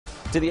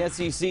To the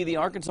SEC, the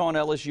Arkansas and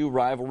LSU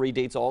rivalry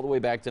dates all the way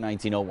back to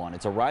 1901.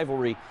 It's a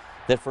rivalry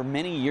that for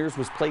many years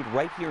was played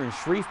right here in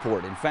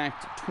Shreveport. In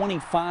fact,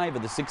 25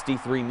 of the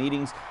 63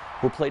 meetings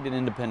were played at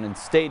Independence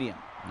Stadium.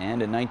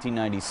 And in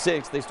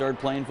 1996, they started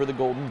playing for the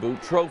Golden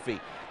Boot Trophy.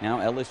 Now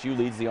LSU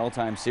leads the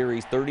all-time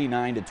series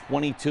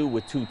 39-22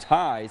 with 2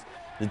 ties.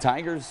 The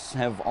Tigers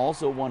have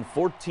also won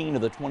 14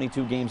 of the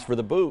 22 games for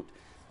the Boot.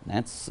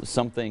 That's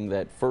something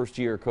that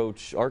first-year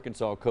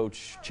Arkansas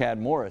coach Chad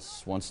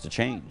Morris wants to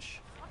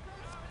change.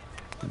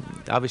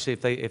 Obviously,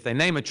 if they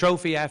name a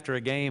trophy after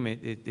a game,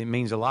 it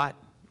means a lot.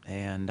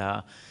 And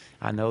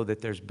I know that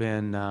there's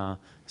been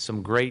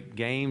some great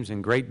games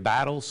and great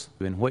battles.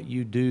 And what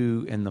you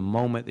do in the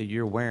moment that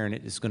you're wearing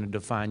it is going to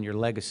define your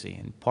legacy.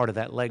 And part of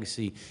that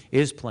legacy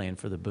is playing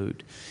for the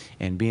Boot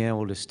and being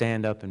able to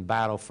stand up and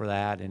battle for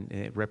that. And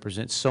it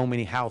represents so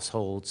many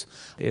households.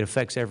 It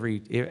affects every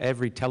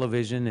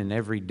television and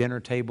every dinner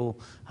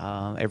table,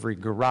 every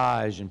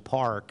garage and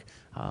park.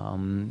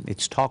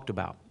 It's talked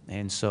about.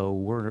 And so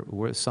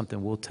we're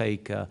something we'll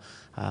take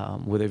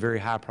with a very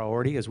high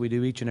priority, as we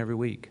do each and every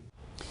week.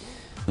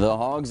 The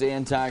Hogs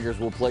and Tigers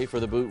will play for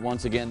the Boot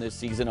once again this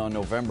season on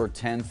November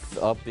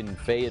 10th up in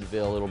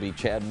Fayetteville. It'll be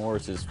Chad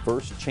Morris's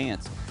first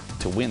chance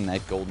to win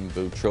that Golden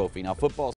Boot Trophy. Now, football